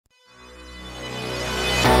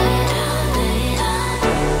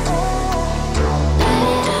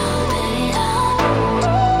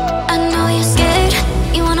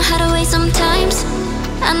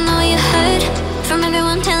I know you heard from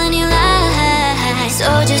everyone telling you lies.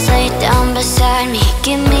 So just lay down beside me,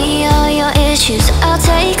 give me all your issues. I'll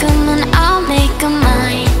take them and I'll make them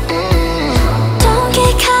mine. Don't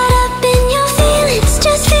get caught up in your feelings,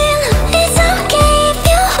 just feel them. It's okay if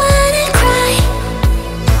you wanna cry.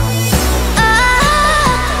 I'll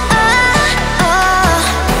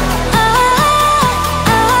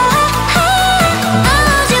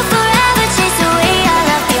hold you forever, chase away all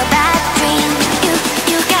of your bad dreams.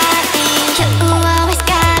 You got me, you always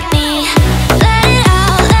got me. Let it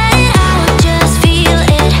out, just feel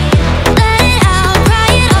it. Let it out,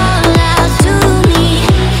 cry it all out to me.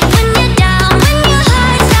 When you're down, when your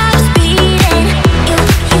heart stops beating,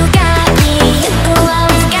 you got me, you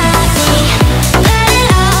always got me. Let it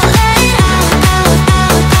out, out.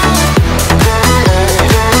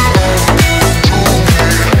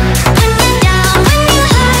 When you're down, when your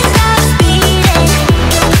heart stops beating,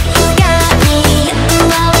 you got me, you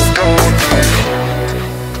always got me.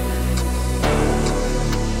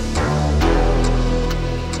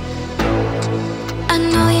 I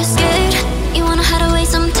know you're scared, you wanna hide away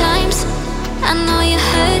sometimes. I know you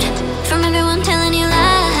heard from everyone telling you lies.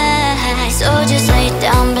 So just lay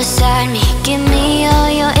down beside me, give me all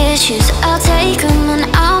your issues. I'll take 'em